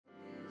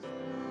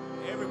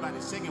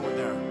Everybody singing with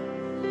her.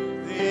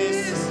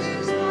 This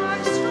is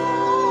my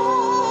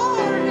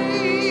story.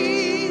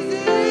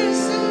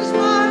 This is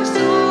my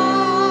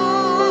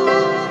song.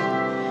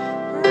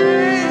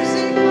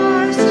 Praising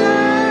my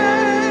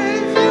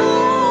Savior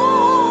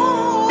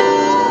all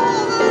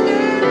the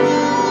day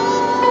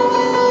long.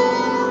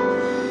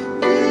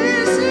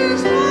 This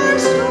is my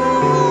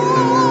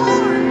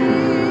story.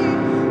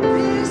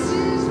 This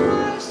is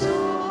my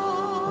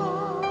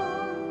song.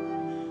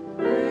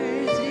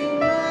 Praising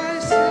my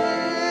Savior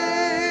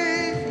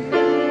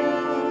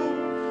all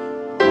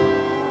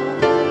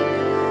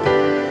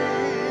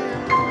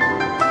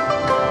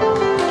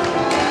the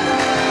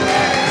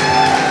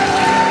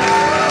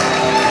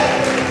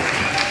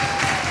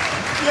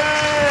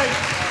Yay!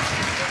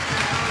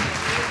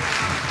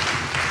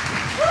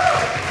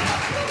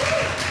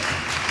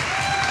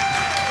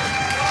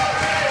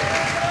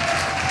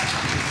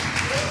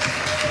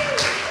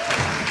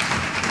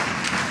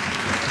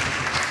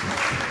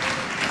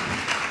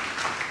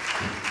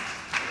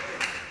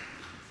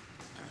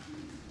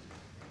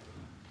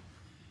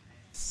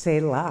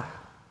 Selah.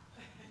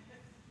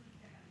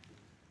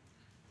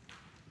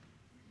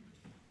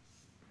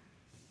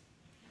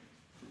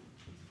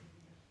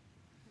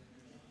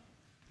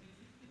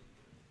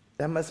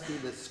 That must be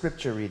the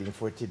scripture reading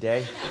for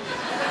today.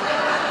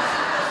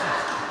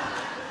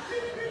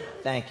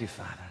 Thank you,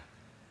 Father.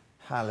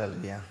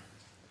 Hallelujah.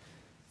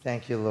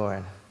 Thank you,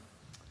 Lord.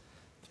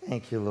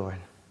 Thank you, Lord.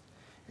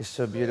 It's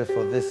so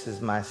beautiful. This is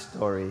my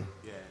story.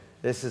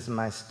 This is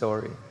my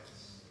story.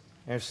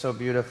 It's so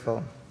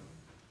beautiful.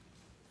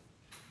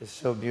 It's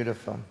so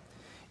beautiful.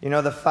 You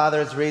know, the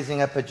Father is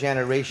raising up a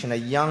generation, a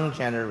young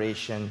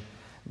generation,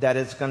 that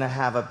is going to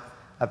have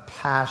a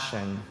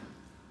passion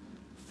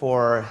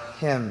for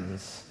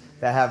hymns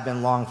that have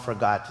been long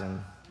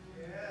forgotten.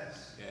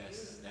 Yes,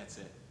 that's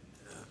it.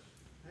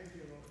 Thank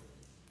you, Lord.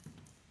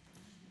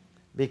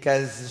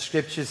 Because the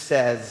scripture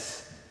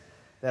says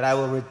that I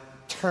will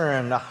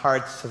return the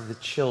hearts of the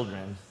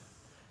children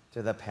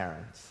to the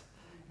parents,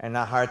 and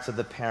the hearts of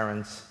the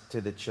parents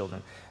to the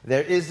children.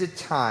 There is a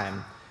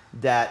time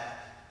that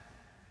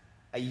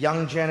a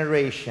young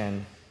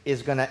generation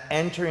is going to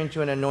enter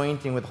into an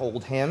anointing with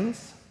old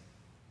hymns.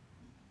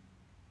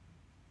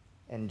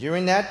 And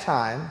during that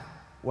time,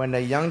 when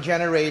the young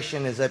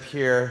generation is up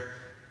here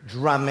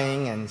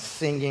drumming and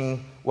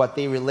singing what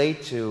they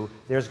relate to,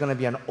 there's going to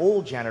be an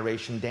old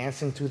generation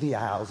dancing through the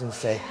aisles and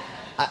say,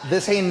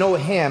 this ain't no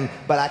hymn,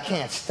 but I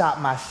can't stop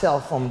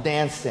myself from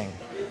dancing.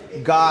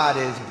 God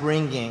is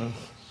bringing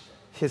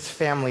his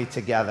family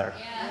together.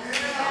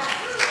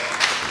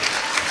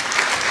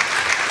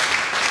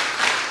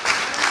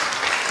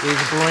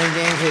 He's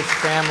bringing his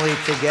family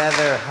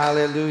together.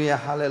 Hallelujah,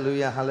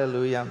 hallelujah,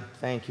 hallelujah.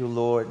 Thank you,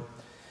 Lord.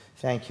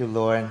 Thank you,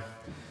 Lord.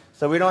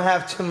 So we don't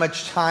have too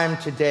much time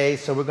today,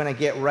 so we're going to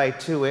get right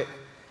to it.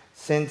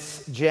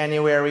 Since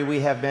January, we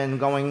have been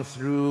going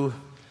through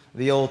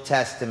the Old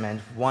Testament,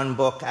 one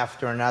book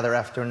after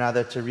another,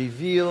 to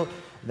reveal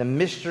the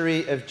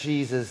mystery of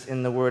Jesus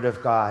in the Word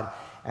of God,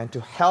 and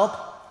to help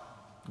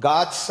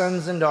God's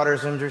sons and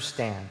daughters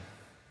understand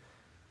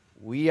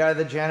we are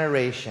the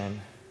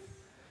generation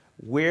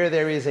where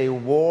there is a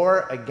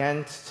war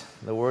against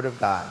the Word of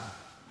God.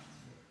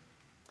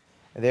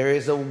 There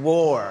is a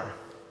war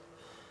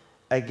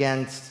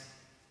against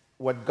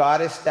what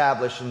God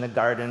established in the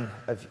Garden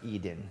of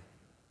Eden.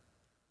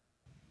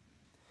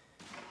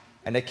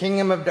 And the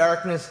kingdom of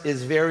darkness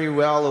is very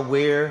well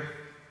aware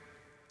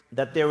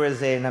that there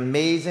was an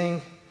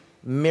amazing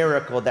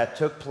miracle that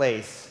took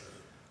place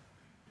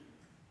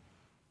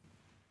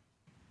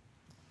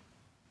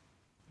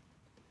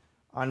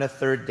on the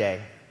third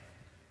day.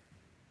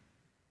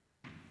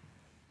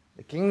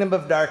 The kingdom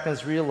of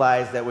darkness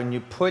realized that when you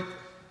put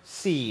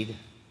seed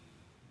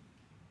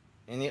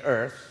in the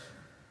earth,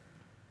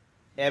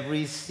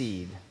 every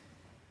seed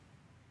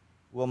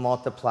will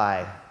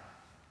multiply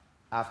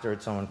after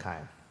its own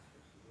kind.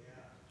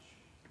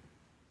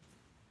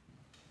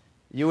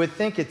 You would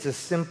think it's a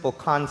simple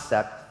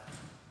concept,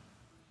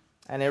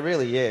 and it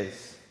really is.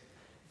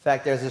 In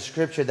fact, there's a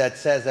scripture that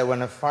says that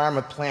when a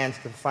farmer plants,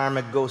 the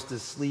farmer goes to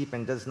sleep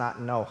and does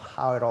not know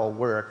how it all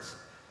works.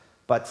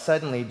 But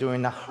suddenly,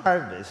 during the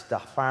harvest, the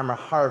farmer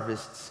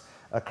harvests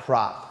a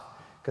crop.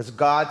 Because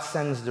God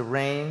sends the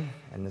rain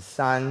and the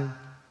sun,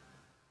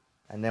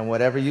 and then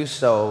whatever you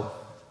sow,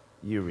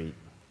 you reap.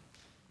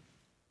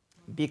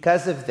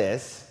 Because of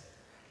this,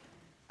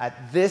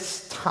 at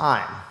this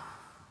time,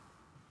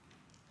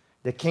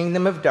 the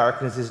kingdom of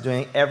darkness is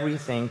doing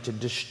everything to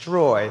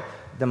destroy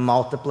the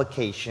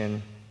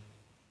multiplication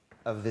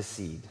of the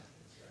seed.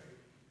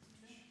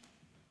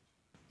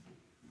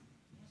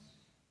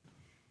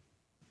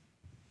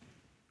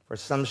 For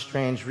some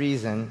strange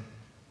reason,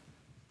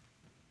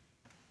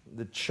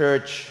 the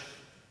church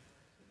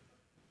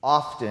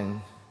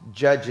often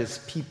judges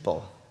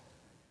people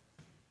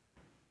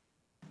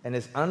and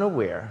is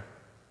unaware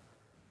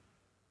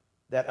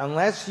that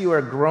unless you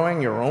are growing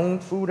your own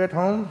food at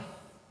home,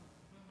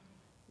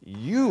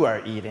 you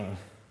are eating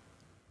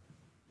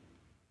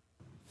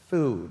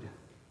food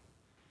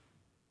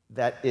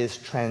that is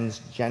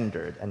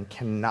transgendered and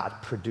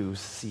cannot produce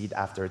seed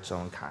after its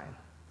own kind.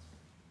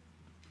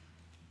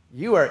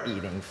 You are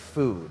eating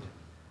food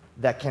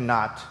that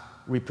cannot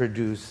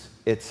reproduce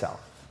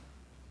itself.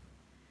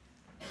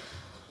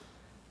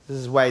 This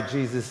is why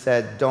Jesus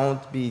said,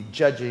 don't be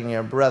judging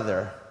your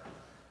brother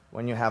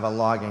when you have a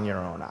log in your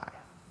own eye.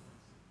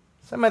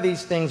 Some of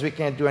these things we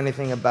can't do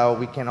anything about.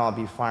 We can't all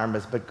be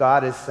farmers. But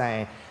God is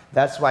saying,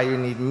 that's why you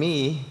need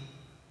me.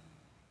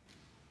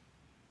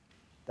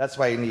 That's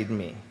why you need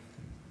me.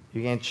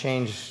 You can't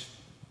change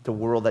the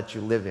world that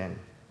you live in.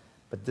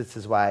 But this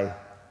is why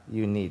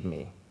you need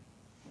me.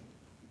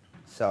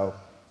 So,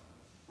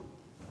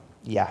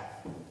 yeah.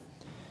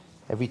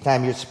 Every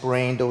time you're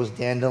spraying those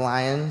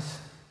dandelions,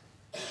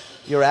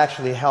 you're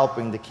actually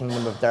helping the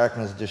kingdom of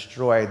darkness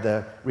destroy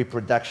the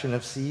reproduction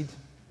of seed.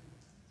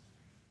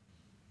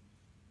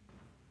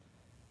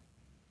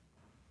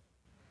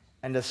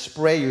 And the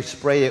spray you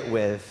spray it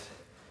with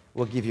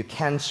will give you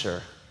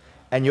cancer.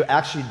 And you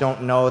actually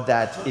don't know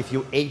that if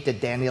you ate the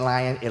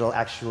dandelion, it'll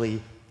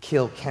actually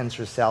kill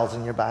cancer cells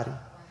in your body.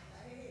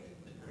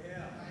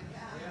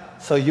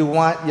 So you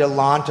want your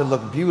lawn to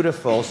look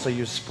beautiful, so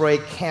you spray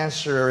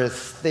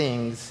cancerous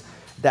things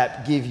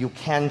that give you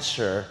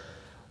cancer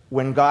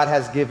when God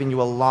has given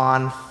you a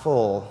lawn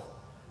full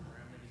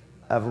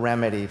of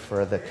remedy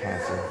for the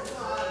cancer.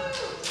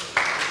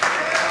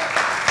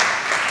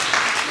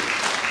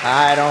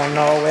 I don't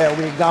know where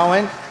we're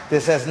going.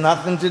 This has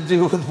nothing to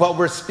do with what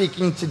we're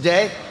speaking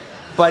today,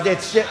 but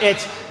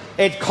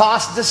it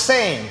costs the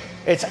same.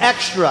 It's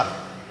extra.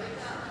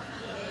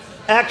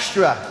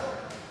 Extra.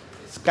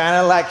 It's kind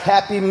of like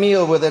Happy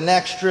Meal with an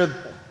extra,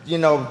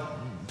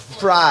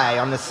 fry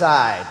on the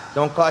side.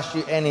 Don't cost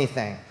you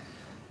anything.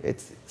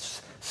 It's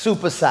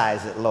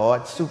supersize it,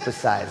 Lord.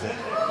 Supersize it.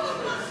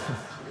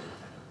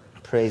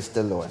 Praise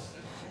the Lord.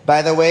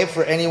 By the way,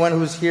 for anyone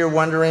who's here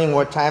wondering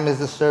what time is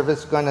the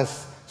service going to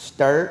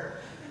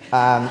start,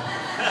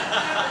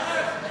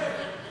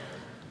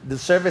 the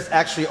service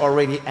actually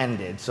already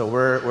ended, so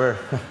we're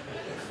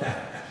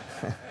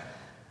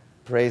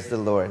praise the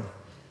Lord.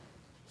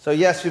 So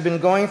yes, we've been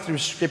going through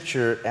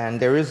Scripture, and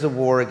there is a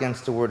war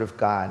against the Word of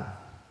God.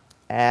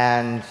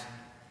 And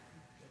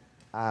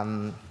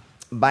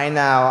by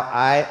now,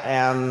 I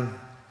am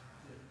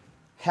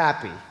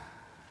happy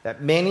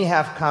that many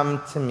have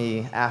come to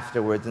me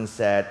afterwards and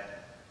said,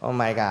 oh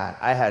my God,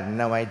 I had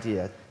no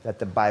idea that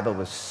the Bible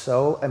was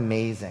so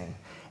amazing.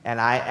 And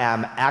I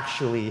am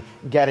actually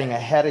getting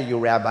ahead of you,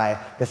 Rabbi,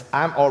 because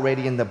I'm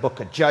already in the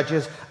book of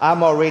Judges.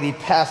 I'm already in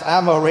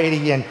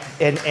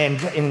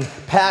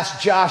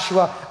past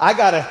Joshua. I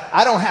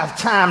don't have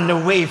time to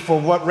wait for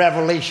what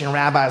revelation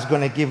Rabbi is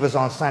going to give us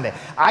on Sunday.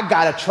 I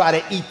got to try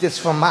to eat this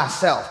for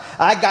myself.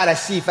 I got to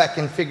see if I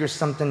can figure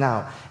something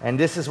out. And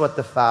this is what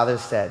the Father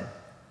said.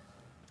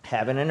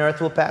 Heaven and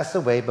earth will pass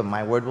away, but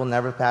my word will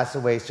never pass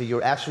away. So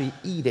you're actually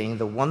eating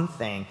the one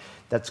thing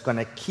that's going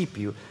to keep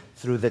you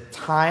through the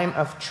time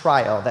of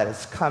trial that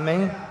is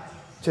coming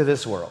to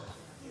this world.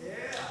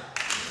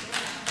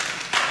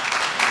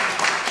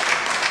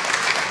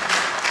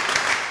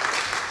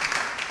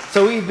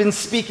 So we've been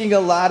speaking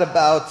a lot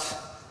about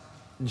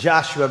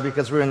Joshua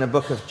because we're in the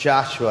book of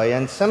Joshua.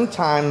 And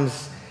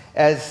sometimes,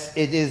 as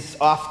it is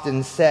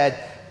often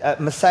said,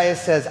 Messiah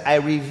says, I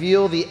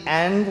reveal the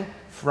end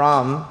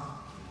from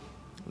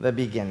the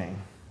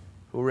beginning.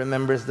 Who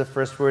remembers the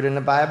first word in the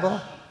Bible?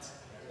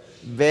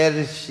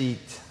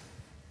 Bereshit.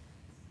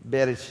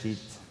 Bereshit.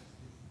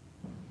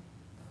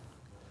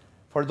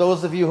 For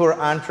those of you who are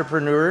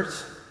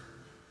entrepreneurs,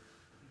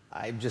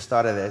 I just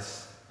thought of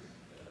this.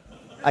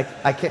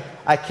 I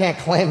can't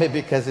claim it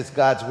because it's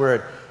God's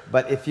word,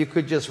 but if you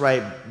could just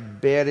write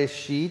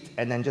Bereshit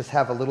and then just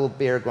have a little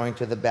bear going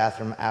to the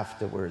bathroom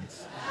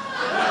afterwards.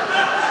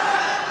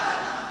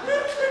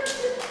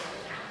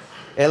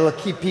 It'll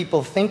keep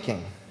people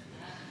thinking.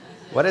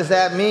 What does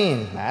that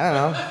mean? I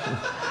don't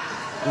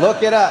know.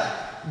 Look it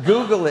up.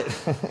 Google it.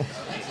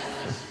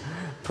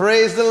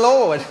 Praise the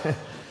Lord.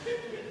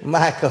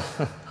 Michael.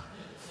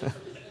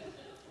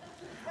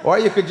 Or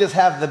you could just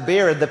have the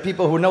bear. The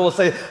people who know will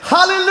say,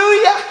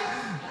 hallelujah.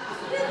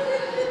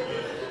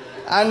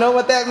 I know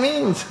what that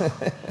means.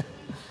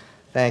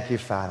 Thank you,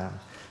 Father.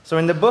 So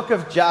in the book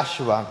of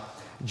Joshua,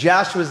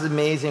 Joshua is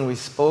amazing. We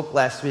spoke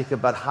last week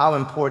about how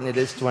important it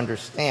is to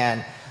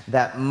understand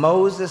that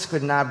Moses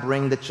could not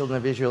bring the children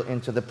of Israel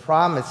into the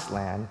promised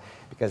land,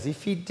 because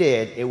if he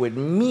did, it would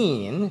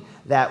mean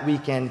that we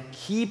can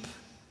keep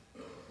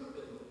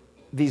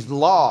these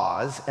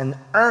laws and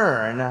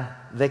earn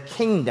the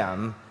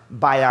kingdom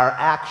by our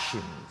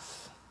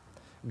actions.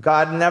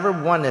 God never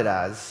wanted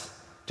us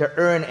to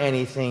earn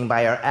anything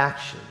by our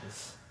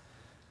actions.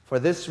 For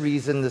this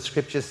reason, the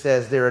scripture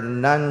says there are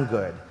none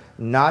good,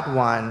 not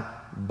one,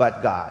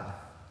 but God.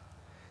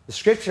 The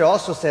scripture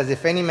also says,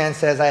 if any man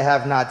says, I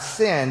have not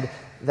sinned,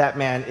 that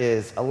man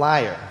is a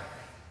liar.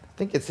 I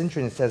think it's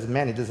interesting, it says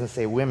men, it doesn't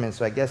say women,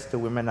 so I guess the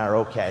women are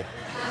okay.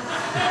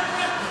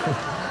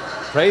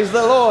 Praise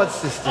the Lord,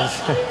 sisters.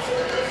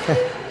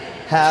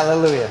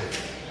 Hallelujah.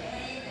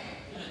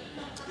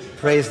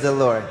 Praise the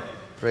Lord.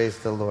 Praise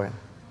the Lord.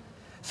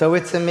 So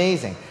it's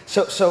amazing.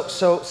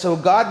 So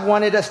God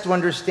wanted us to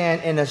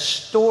understand in a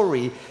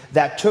story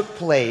that took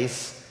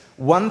place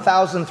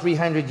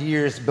 1,300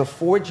 years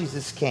before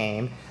Jesus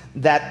came,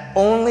 that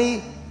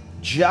only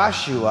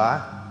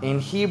Joshua, in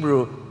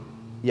Hebrew,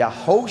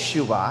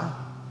 Yahoshua,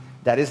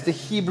 that is the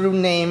Hebrew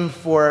name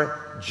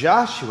for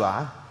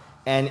Joshua,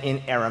 and in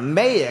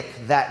Aramaic,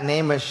 that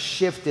name was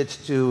shifted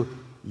to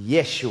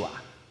Yeshua.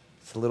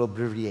 It's a little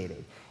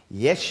abbreviated.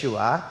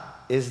 Yeshua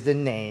is the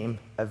name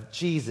of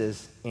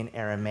Jesus in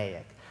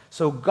Aramaic.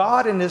 So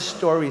God in this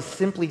story is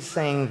simply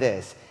saying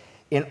this: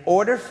 in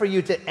order for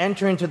you to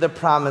enter into the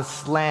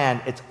promised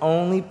land, it's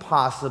only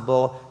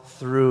possible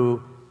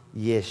through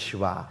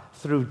Yeshua,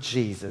 through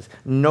Jesus.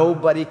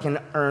 Nobody can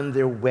earn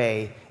their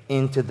way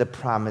into the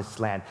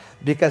promised land,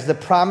 because the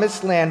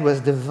promised land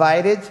was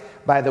divided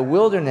by the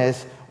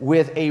wilderness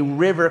with a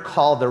river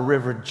called the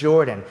River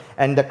Jordan.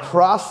 And the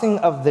crossing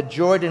of the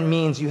Jordan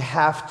means you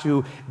have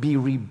to be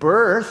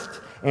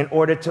rebirthed in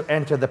order to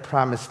enter the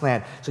promised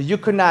land. So you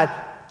could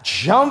not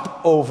jump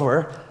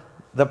over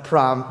the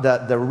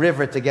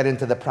river to get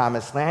into the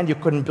promised land. You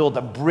couldn't build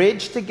a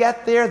bridge to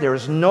get there. There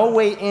was no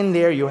way in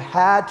there. You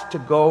had to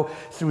go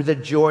through the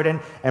Jordan.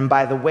 And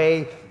by the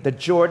way, the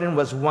Jordan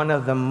was one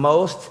of the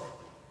most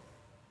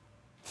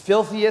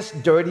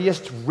filthiest,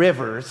 dirtiest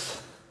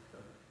rivers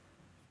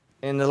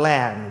in the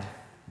land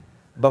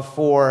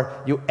before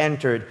you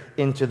entered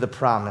into the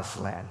promised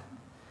land.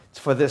 It's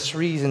for this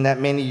reason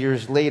that many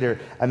years later,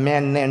 a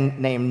man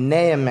named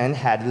Naaman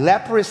had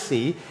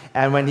leprosy,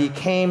 and when he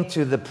came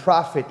to the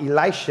prophet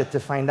Elisha to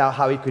find out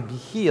how he could be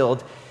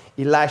healed,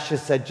 Elisha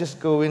said,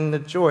 just go in the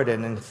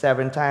Jordan, and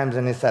 7 times,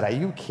 and he said, are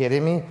you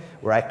kidding me?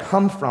 Where I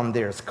come from,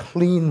 there's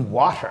clean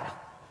water,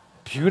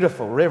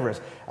 beautiful rivers.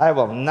 I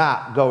will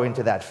not go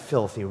into that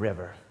filthy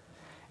river.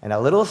 And a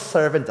little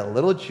servant, a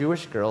little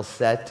Jewish girl,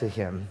 said to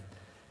him,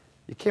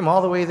 you came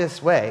all the way this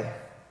way.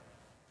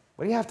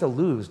 What do you have to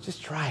lose?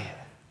 Just try it.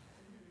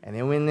 And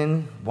he went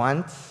in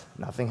once,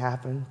 nothing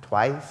happened.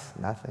 Twice,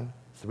 nothing.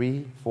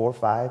 3, 4,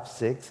 5,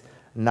 6,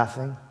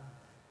 nothing.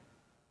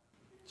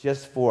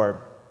 Just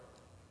for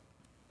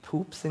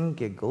poops and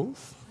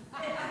giggles,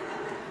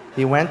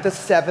 he went the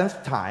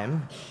 7th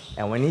time,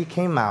 and when he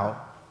came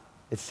out,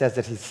 it says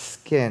that his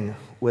skin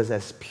was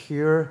as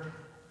pure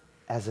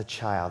as a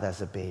child,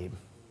 as a babe.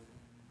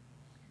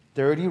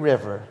 Dirty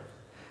river.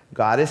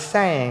 God is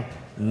saying,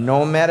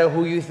 no matter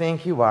who you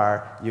think you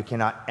are, you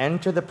cannot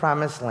enter the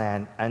promised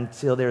land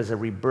until there's a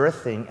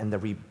rebirthing. And the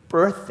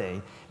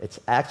rebirthing, it's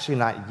actually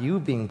not you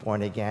being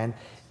born again,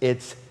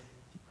 it's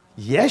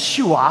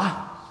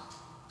Yeshua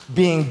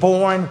being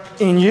born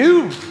in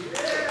you.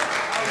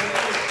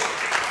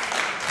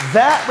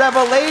 That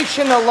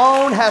revelation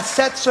alone has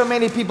set so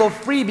many people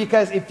free,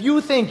 because if you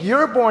think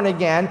you're born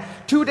again,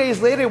 2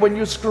 days later when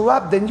you screw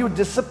up, then you're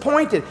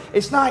disappointed.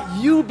 It's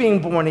not you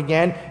being born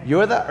again.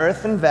 You're the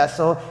earthen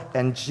vessel,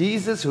 and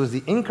Jesus, who is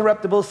the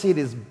incorruptible seed,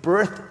 is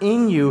birthed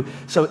in you.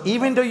 So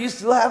even though you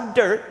still have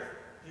dirt,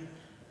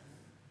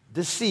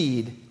 the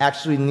seed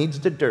actually needs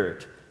the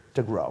dirt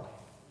to grow.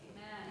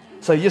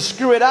 So you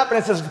screw it up, and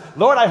it says,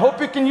 Lord, I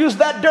hope you can use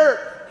that dirt.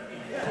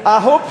 I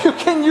hope you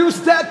can use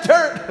that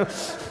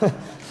dirt.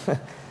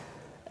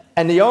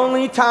 And the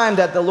only time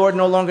that the Lord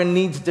no longer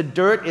needs the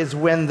dirt is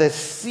when the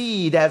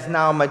seed has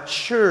now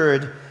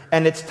matured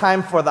and it's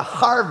time for the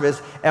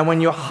harvest. And when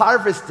you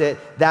harvest it,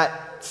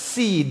 that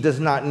seed does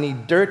not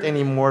need dirt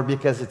anymore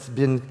because it's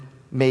been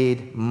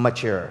made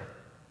mature.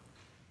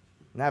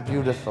 Isn't that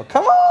beautiful?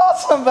 Come on,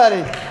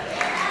 somebody.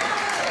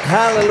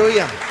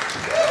 Hallelujah.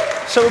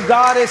 So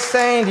God is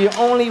saying the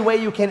only way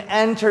you can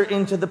enter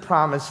into the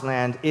promised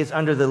land is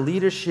under the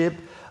leadership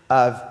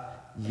of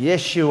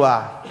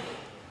Yeshua,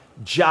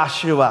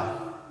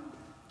 Joshua,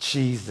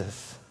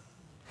 Jesus.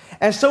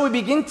 And so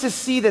we begin to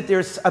see that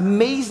there's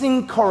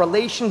amazing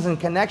correlations and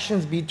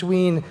connections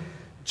between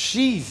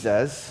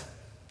Jesus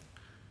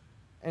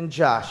and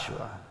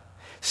Joshua.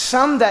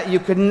 Some that you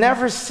could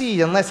never see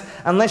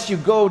unless you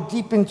go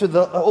deep into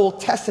the Old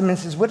Testament and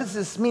says, what does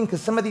this mean?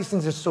 Because some of these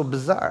things are so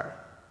bizarre.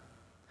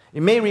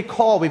 You may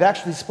recall, we've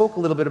actually spoke a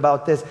little bit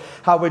about this,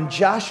 how when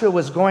Joshua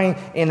was going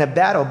in a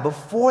battle,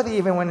 before they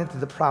even went into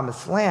the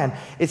promised land,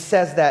 it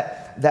says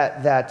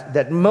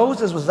that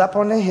Moses was up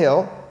on the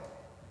hill,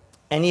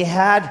 and he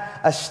had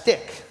a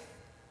stick.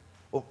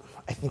 Oh,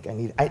 I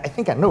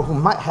think I know who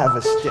might have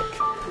a stick.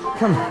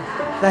 Come on,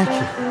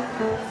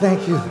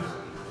 thank you.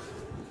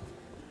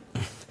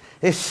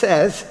 It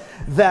says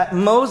that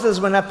Moses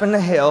went up on the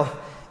hill,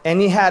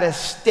 and he had a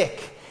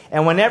stick.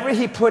 And whenever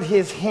he put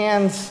his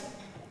hands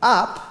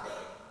up,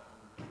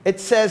 it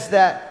says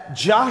that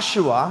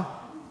Joshua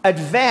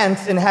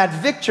advanced and had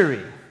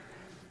victory.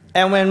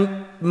 And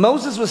when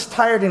Moses was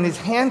tired and his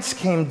hands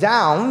came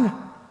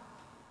down,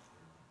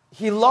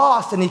 he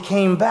lost and he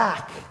came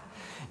back.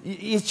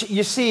 You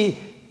see,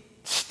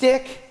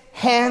 stick,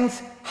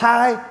 hands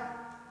high.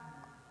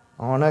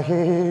 On a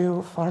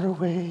hill far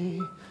away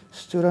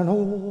stood an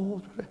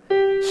old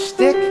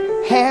stick,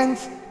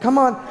 hands, come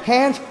on,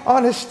 hands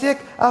on a stick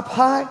up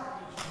high.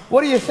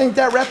 What do you think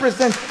that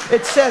represents?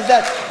 It says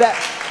that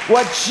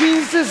what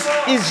Jesus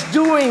is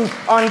doing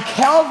on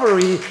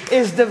Calvary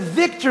is the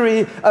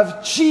victory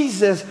of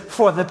Jesus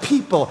for the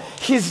people.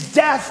 His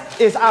death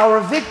is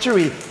our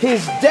victory.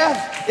 His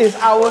death is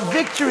our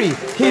victory.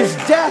 His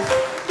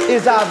death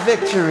is our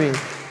victory.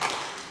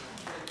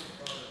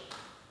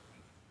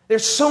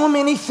 There's so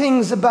many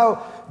things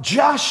about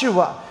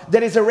Joshua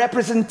that is a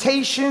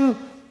representation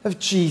of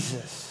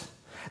Jesus.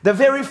 The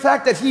very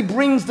fact that he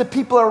brings the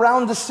people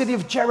around the city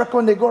of Jericho,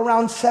 and they go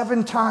around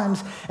 7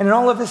 times, and then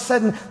all of a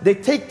sudden they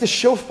take the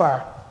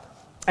shofar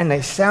and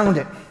they sound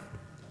it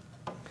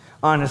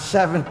on the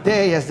 7th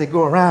day as they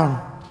go around.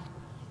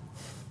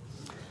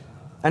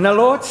 And the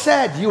Lord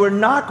said, you are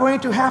not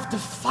going to have to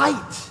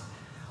fight.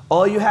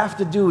 All you have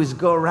to do is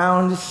go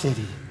around the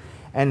city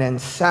and then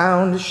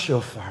sound the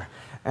shofar,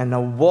 and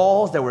the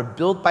walls that were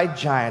built by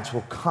giants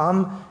will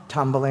come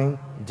tumbling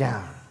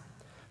down.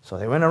 So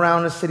they went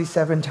around the city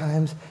 7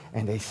 times,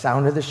 and they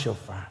sounded the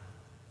shofar.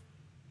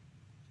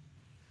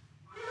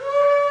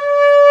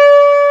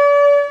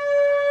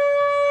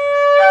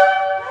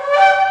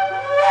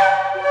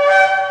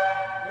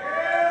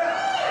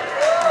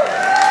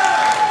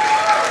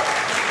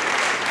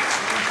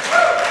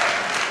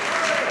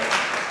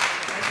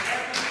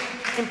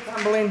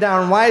 Tumbling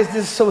down. Why is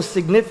this so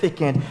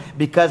significant?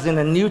 Because in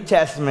the New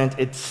Testament,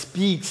 it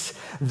speaks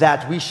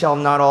that we shall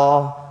not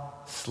all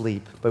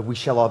sleep, but we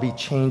shall all be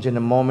changed in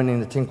a moment, in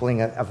the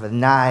twinkling of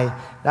an eye,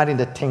 not in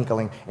the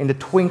tinkling, in the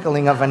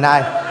twinkling of an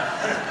eye.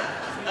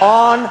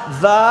 On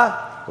the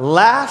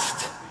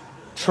last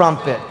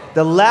trumpet,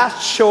 the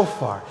last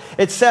shofar,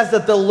 it says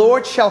that the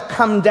Lord shall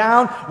come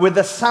down with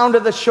the sound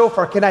of the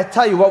shofar. Can I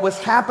tell you what was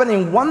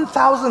happening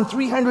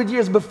 1,300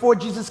 years before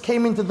Jesus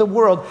came into the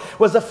world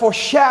was a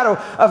foreshadow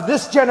of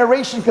this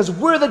generation, because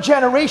we're the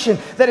generation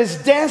that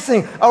is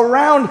dancing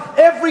around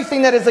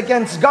everything that is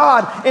against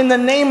God in the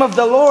name of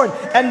the Lord.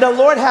 And the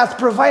Lord has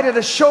provided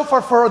a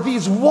shofar for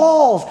these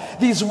walls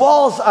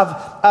of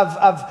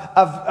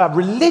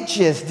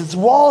religious, these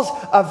walls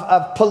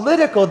of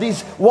political,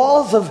 these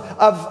walls of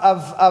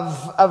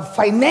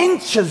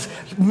finances.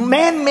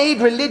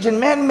 Man-made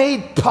religion,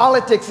 man-made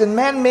politics, and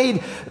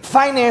man-made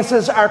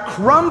finances are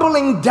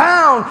crumbling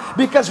down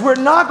because we're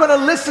not going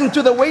to listen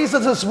to the ways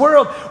of this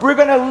world. We're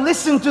going to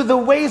listen to the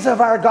ways of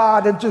our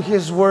God and to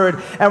His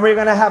Word, and we're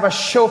going to have a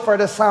shofar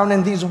to sound,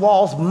 and these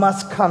walls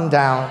must come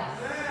down.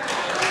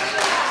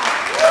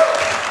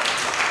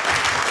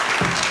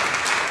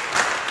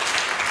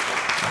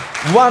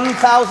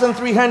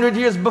 1,300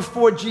 years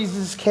before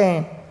Jesus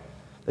came,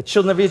 the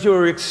children of Israel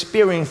were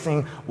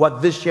experiencing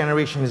what this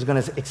generation is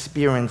going to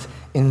experience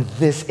in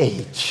this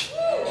age.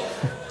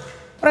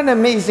 What an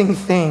amazing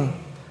thing.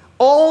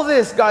 All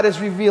this God is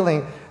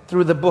revealing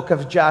through the book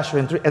of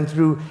Joshua and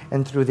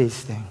through these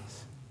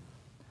things.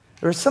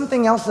 There's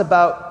something else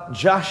about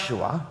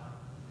Joshua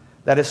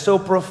that is so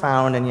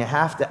profound, and you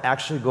have to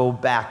actually go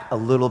back a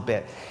little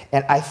bit.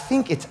 And I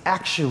think it's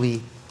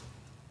actually,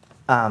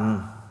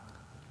 I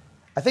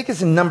think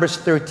it's in Numbers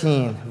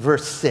 13,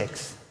 verse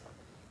 6.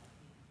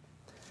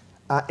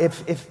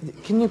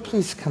 Can you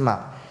please come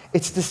up?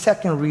 It's the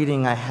second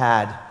reading I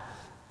had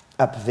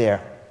up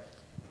there.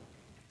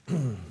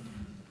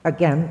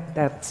 Again,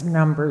 that's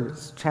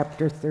Numbers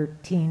chapter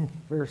 13,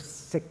 verse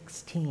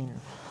 16.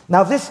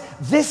 Now this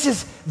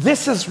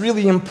is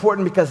really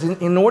important, because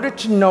in order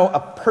to know a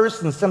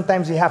person,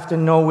 sometimes you have to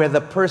know where the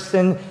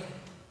person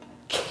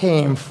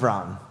came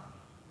from.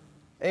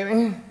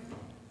 Amen?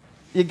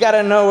 You got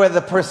to know where the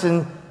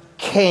person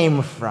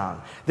came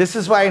from. This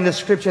is why in the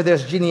scripture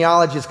there's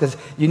genealogies, because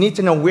you need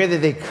to know where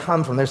did they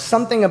come from. There's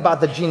something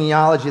about the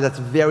genealogy that's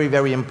very,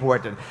 very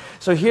important.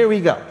 So here we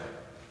go.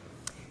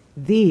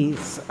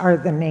 These are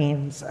the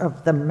names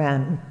of the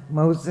men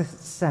Moses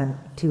sent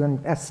to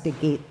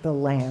investigate the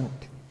land.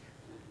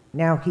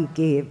 Now he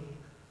gave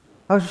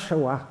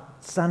Joshua,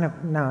 son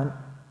of Nun,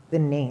 the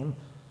name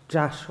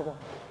Joshua.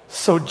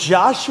 So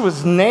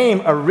Joshua's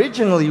name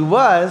originally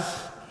was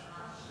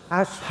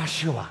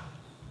Joshua.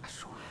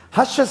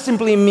 Joshua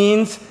simply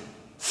means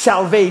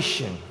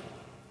salvation.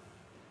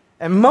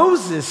 And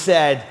Moses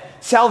said,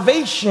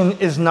 salvation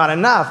is not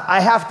enough. I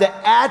have to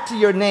add to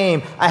your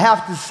name. I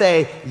have to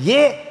say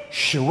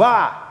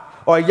Yeshua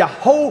or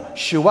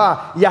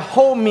Yahoshua.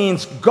 Yahoo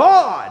means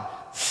God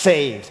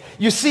saves.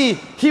 You see,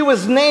 he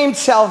was named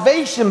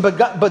salvation,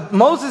 but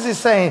Moses is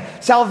saying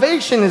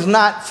salvation is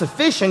not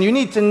sufficient. You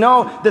need to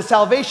know the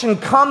salvation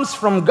comes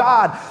from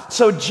God.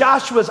 So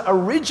Joshua's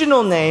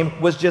original name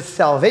was just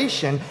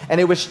salvation, and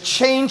it was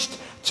changed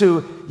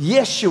to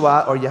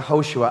Yeshua or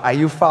Yehoshua. Are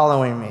you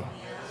following me?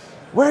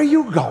 Where are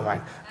you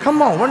going?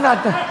 Come on, we're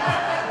not done.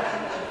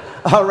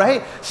 All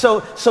right?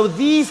 So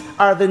these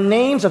are the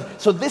names of...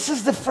 So this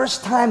is the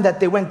first time that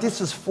they went... This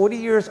was 40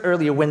 years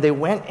earlier when they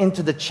went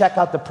into the check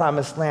out the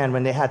promised land,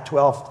 when they had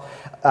 12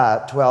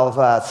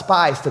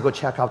 spies to go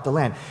check out the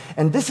land.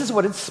 And this is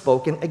what it's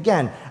spoken.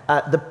 Again,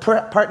 the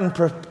part in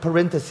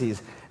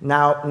parentheses.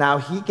 Now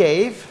he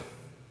gave...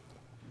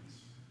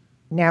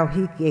 Now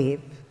he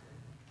gave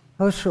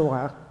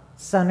Joshua,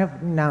 son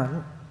of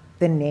Nun,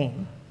 the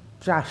name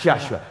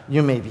Joshua.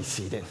 You may be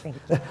seated.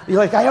 You're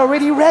like, I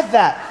already read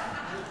that.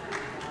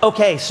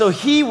 Okay, so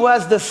he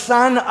was the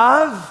son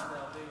of?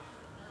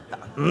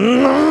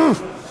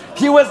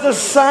 He was the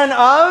son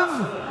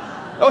of?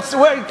 Oh,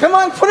 so come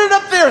on, put it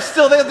up there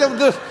still.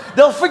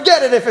 They'll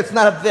forget it if it's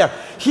not up there.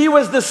 He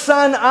was the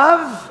son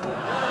of?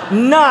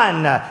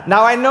 None.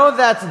 Now, I know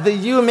that the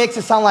U makes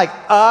it sound like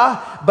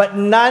but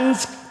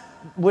nuns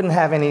wouldn't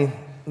have any,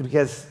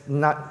 because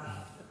no.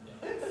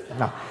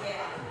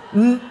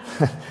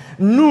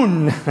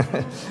 Nun.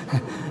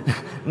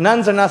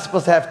 Nuns are not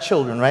supposed to have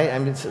children, right? I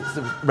mean,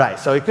 right.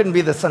 So it couldn't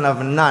be the son of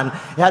a nun.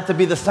 It had to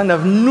be the son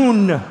of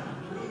Nun.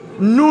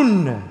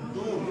 Nun.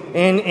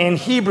 In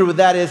Hebrew,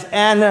 that is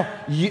N-O-O-N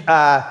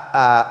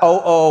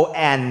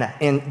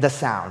in the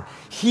sound.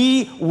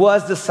 He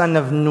was the son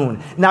of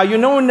Nun. Now, you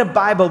know in the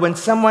Bible, when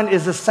someone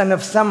is the son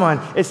of someone,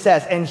 it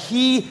says, and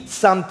he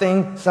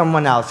something,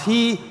 someone else.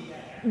 He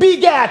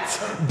begat,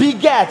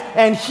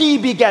 and he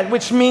begat,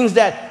 which means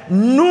that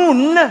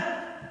Nun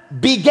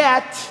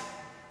begat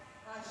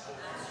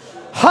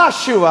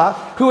Joshua,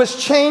 who was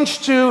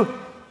changed to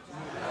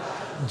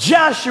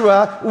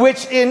Joshua,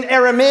 which in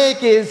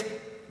Aramaic is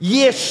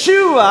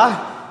Yeshua,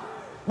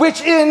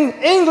 which in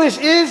English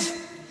is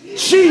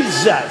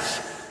Jesus.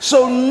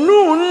 So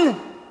Nun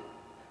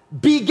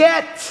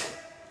beget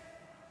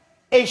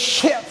a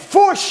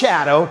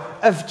foreshadow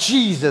of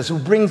Jesus, who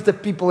brings the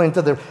people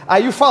into the... Are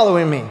you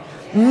following me?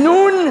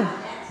 Nun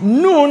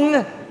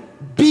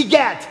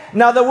beget.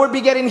 Now the word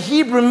beget in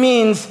Hebrew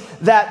means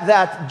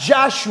that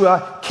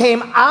Joshua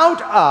came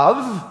out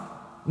of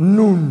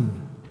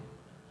Nun.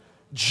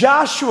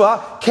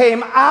 Joshua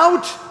came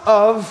out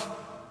of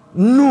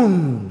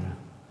Nun.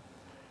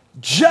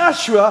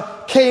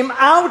 Joshua came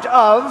out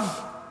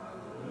of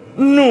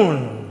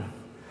Nun.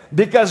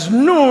 Because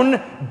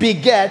Nun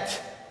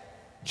beget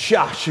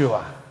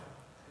Joshua.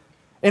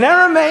 In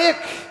Aramaic,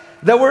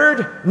 the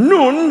word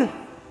Nun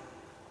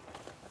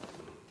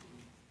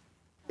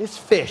is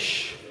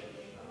fish.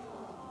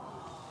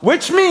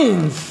 Which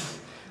means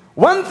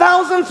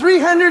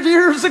 1,300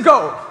 years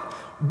ago,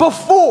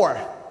 before,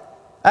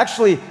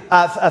 actually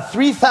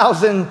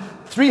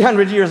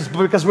 3,300 years,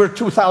 because we're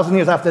 2,000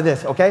 years after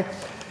this, okay?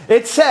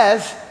 It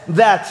says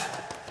that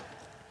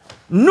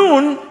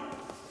Nun,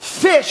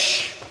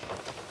 fish,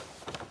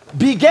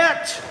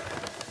 beget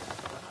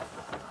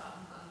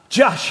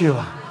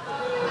Joshua.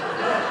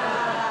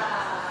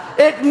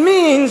 It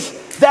means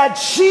that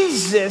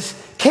Jesus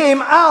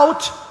came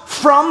out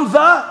from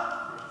the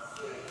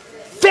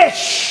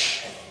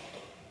fish.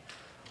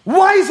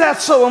 Why is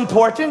that so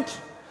important?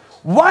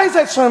 Why is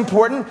that so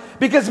important?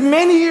 Because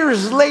many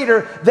years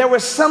later, there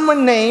was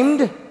someone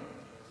named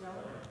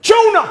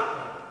Jonah.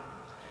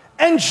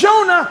 And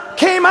Jonah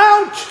came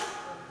out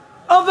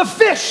of the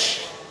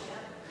fish.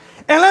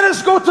 And let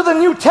us go to the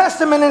New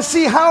Testament and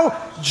see how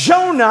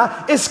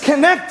Jonah is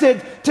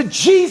connected to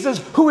Jesus,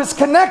 who is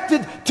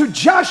connected to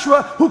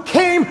Joshua, who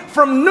came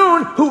from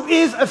Nun, who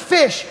is a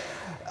fish.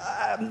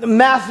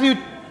 Matthew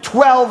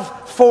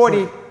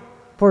 12:40.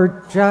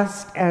 For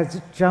just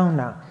as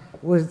Jonah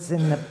was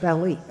in the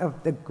belly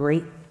of the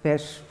great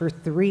fish for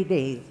 3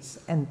 days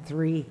and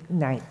 3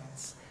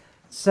 nights,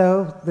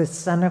 so the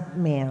Son of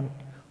Man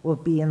will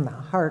be in the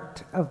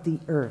heart of the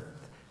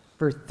earth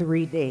for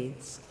 3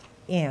 days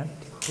and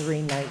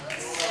 3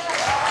 nights.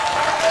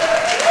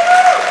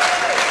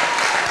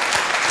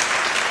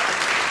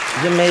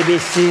 You may be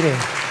seated.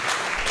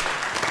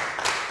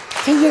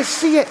 Can you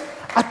see it?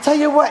 I tell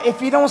you what,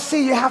 if you don't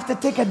see, you have to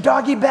take a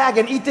doggy bag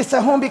and eat this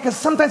at home, because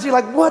sometimes you're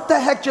like, what the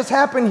heck just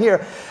happened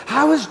here?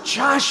 How is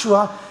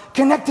Joshua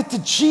connected to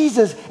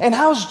Jesus? And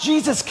how is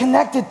Jesus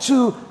connected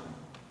to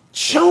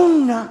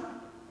Jonah?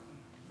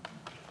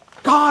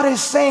 God is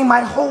saying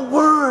my whole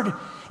word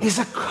is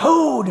a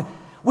code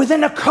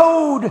within a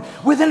code,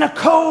 within a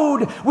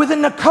code,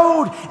 within a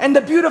code. And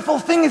the beautiful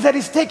thing is that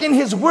he's taken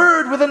his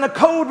word within a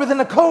code,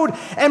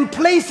 and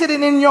placed it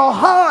in your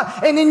heart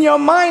and in your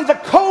mind. The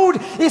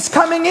code is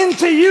coming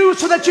into you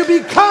so that you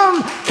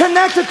become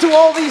connected to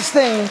all these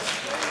things.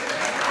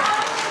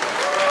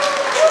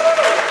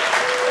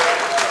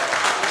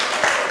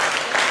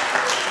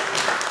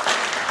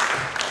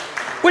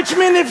 Which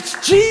means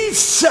if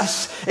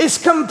Jesus is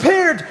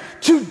compared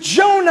to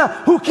Jonah,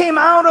 who came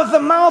out of the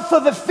mouth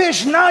of the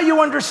fish, now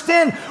you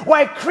understand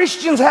why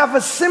Christians have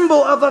a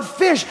symbol of a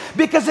fish,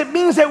 because it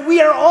means that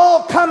we are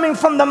all coming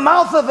from the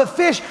mouth of a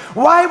fish.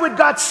 Why would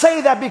God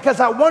say that? Because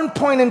at one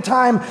point in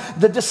time,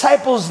 the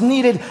disciples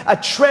needed a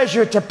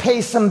treasure to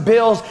pay some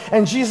bills,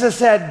 and Jesus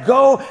said,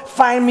 go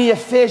find me a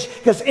fish,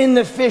 because in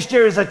the fish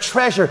there is a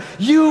treasure.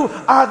 You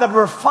are the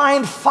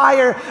refined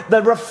fire,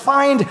 the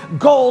refined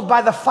gold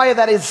by the fire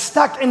that is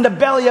stuck in the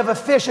belly of a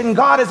fish, and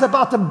God is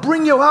about to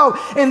bring you out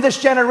in this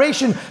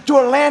generation to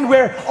a land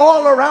where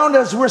all around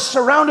us we're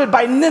surrounded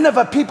by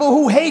Nineveh, people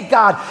who hate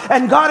God.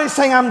 And God is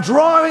saying, I'm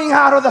drawing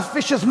out of the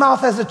fish's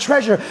mouth as a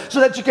treasure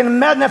so that you can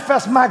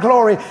manifest my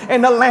glory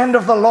in the land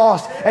of the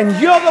lost. And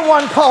you're the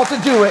one called to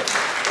do it.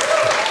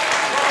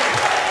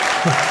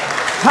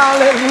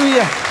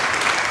 Hallelujah.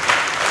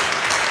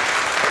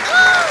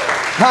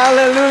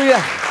 Hallelujah.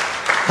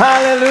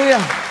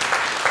 Hallelujah.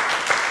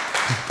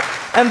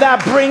 And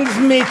that brings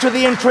me to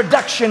the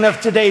introduction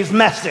of today's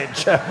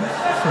message.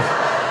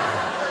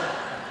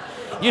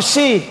 You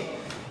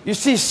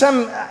see,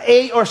 some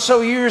 8 or so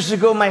years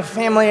ago, my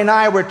family and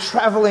I were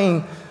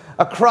traveling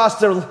across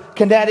the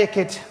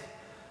Connecticut,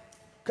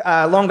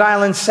 Long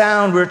Island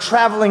Sound. We were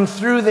traveling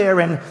through there,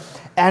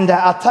 and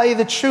I'll tell you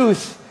the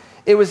truth,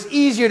 it was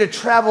easier to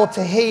travel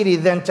to Haiti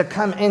than to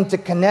come into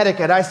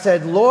Connecticut. I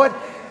said, Lord,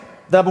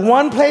 the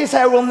one place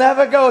I will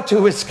never go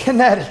to is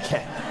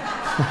Connecticut.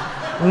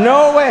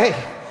 No way.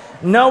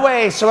 No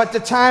way. So at the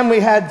time we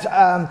had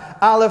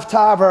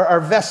Oliveira, our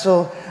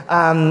vessel,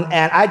 and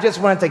I just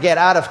wanted to get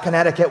out of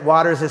Connecticut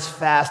waters as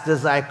fast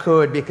as I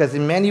could, because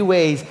in many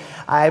ways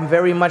I'm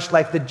very much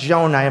like the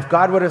Jonah. If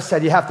God would have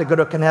said you have to go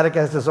to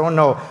Connecticut, I says, oh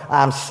no,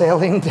 I'm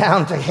sailing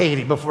down to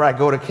Haiti before I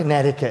go to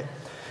Connecticut.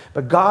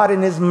 But God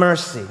in his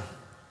mercy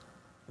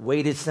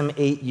waited some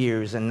 8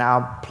 years and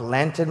now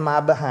planted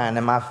my behind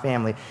and my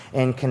family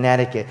in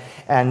Connecticut.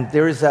 And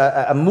there is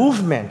a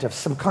movement of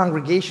some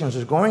congregations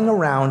who's going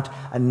around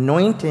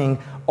anointing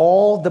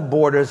all the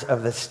borders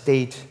of the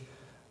state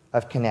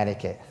of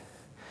Connecticut.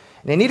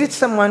 They needed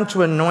someone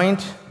to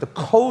anoint the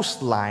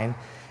coastline,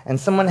 and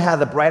someone had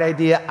the bright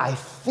idea, I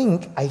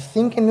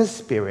think in the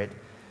spirit,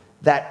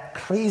 that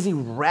crazy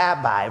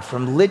rabbi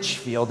from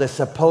Litchfield is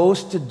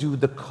supposed to do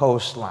the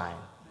coastline.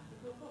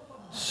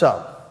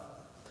 So,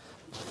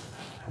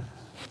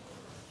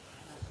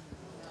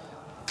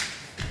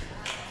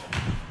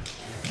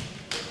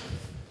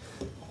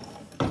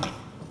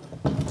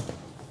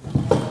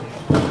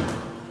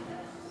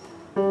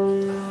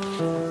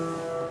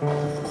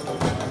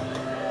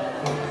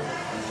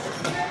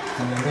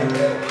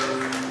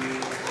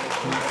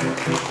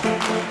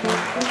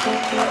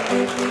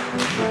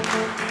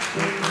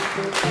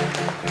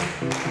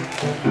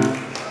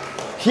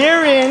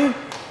 herein,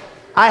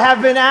 I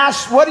have been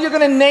asked, what are you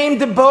going to name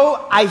the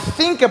boat? I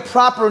think a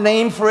proper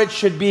name for it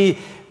should be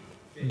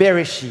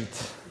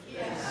Bereshit.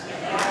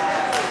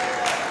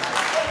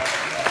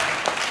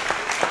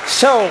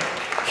 So,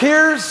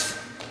 here's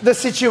the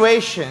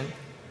situation.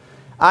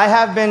 I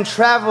have been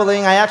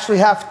traveling. I actually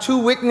have 2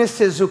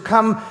 witnesses who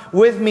come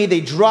with me.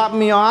 They drop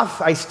me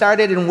off. I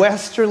started in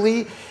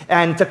Westerly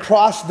and to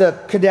cross the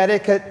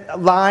Connecticut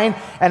line,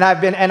 and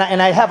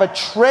I have a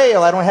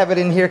trail. I don't have it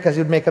in here because it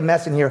would make a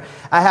mess in here.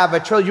 I have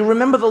a trail. You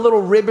remember the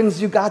little ribbons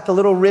you got, the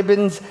little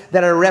ribbons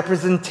that are a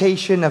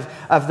representation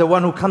of the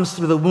one who comes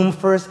through the womb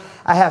first?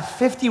 I have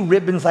 50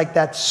 ribbons like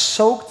that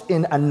soaked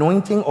in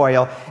anointing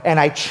oil, and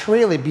I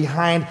trail it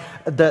behind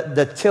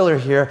the tiller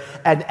here,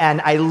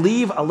 and I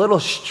leave a little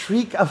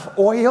streak of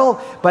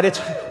oil, but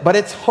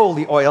it's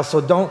holy oil,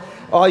 so don't,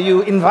 all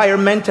you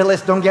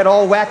environmentalists, don't get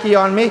all wacky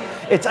on me.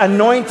 It's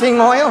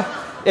anointing oil.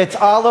 It's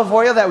olive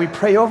oil that we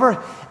pray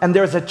over, and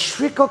there's a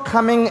trickle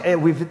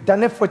coming. We've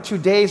done it for 2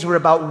 days. We're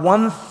about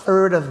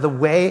 1/3 of the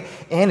way,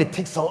 and it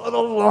takes a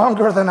little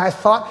longer than I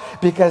thought,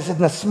 because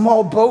in a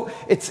small boat,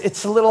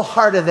 it's a little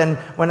harder than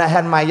when I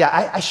had my yacht.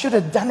 I should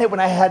have done it when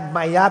I had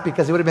my yacht,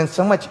 because it would have been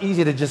so much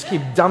easier to just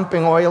keep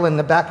dumping oil in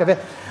the back of it.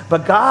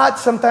 But God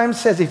sometimes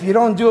says, if you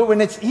don't do it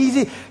when it's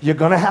easy, you're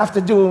going to have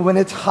to do it when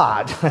it's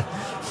hard.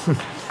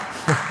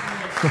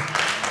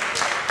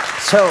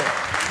 So,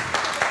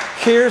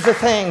 here's the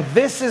thing.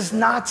 This is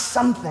not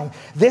something.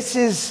 This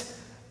is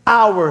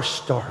our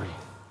story.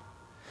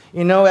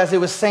 You know, as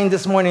it was saying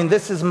this morning,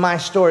 this is my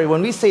story.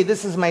 When we say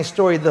this is my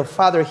story, the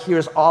Father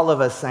hears all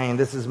of us saying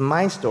this is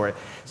my story.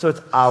 So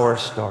it's our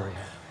story.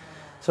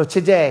 So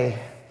today,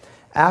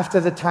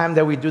 after the time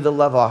that we do the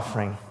love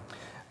offering,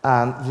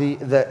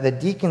 the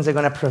deacons are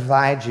going to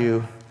provide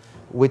you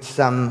with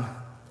some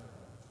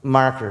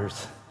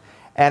markers.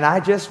 And I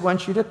just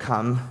want you to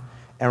come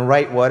and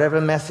write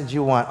whatever message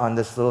you want on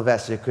this little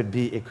vessel. It could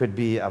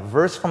be a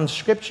verse from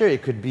Scripture.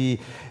 It could be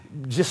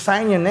just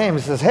sign your name.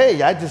 It says,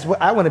 hey,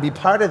 I want to be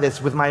part of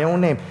this with my own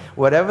name.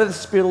 Whatever the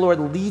Spirit of the Lord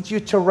leads you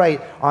to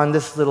write on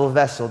this little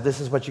vessel, this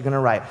is what you're going to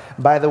write.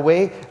 By the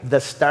way, the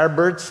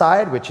starboard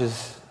side, which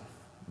is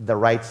the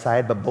right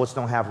side, but boats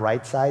don't have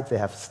right sides. They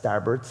have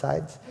starboard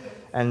sides.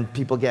 And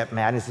people get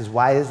mad. And he says,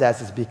 why is that?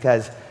 It's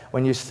because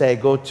when you say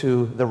go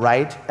to the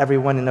right,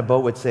 everyone in the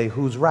boat would say,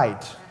 who's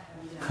right?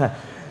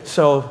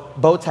 So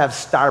boats have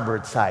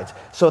starboard sides.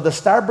 So the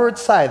starboard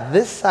side,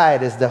 this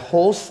side is the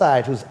whole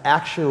side who's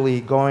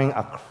actually going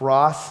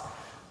across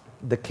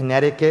the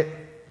Connecticut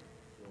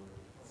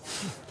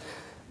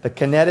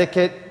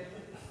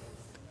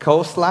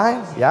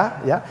coastline.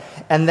 Yeah.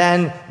 And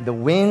then the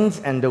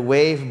winds and the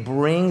wave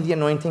bring the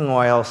anointing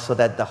oil so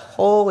that the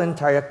whole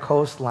entire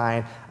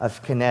coastline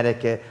of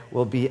Connecticut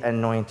will be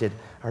anointed.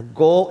 Our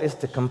goal is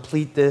to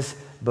complete this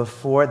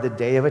before the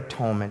Day of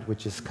Atonement,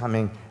 which is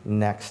coming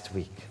next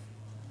week.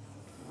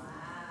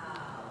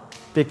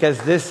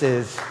 Because this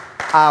is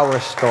our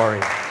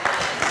story.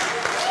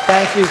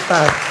 Thank you,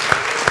 son.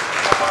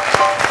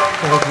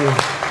 Thank you.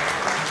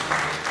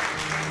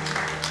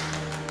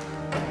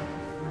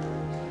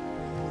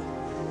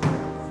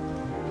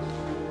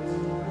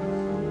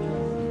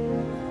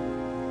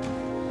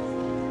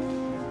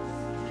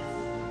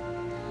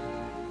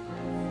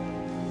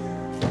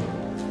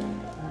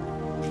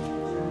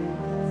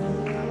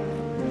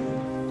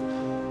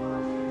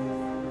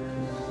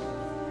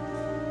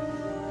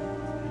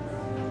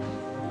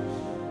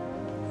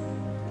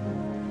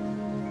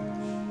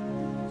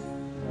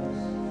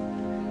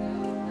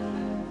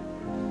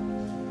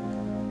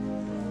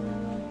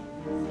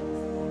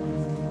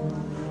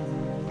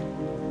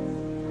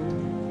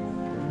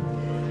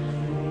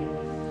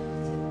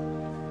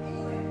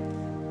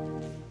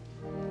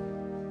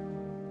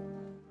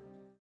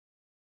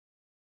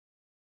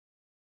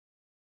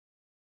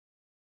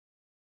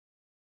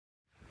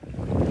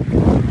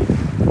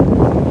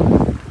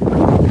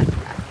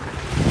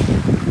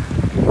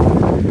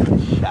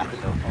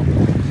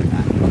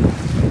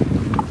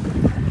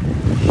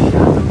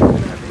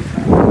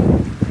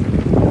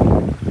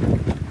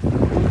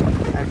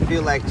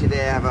 feel like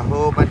today I have a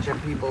whole bunch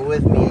of people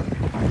with me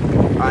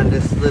on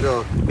this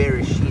little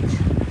Bereshit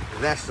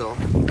vessel.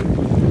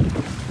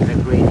 Had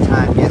a great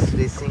time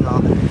yesterday seeing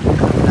all the people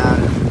coming out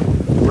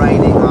and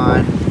writing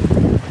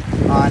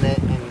on it,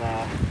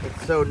 and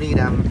it's so neat.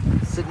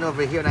 I'm sitting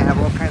over here and I have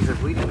all kinds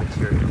of reading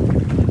material.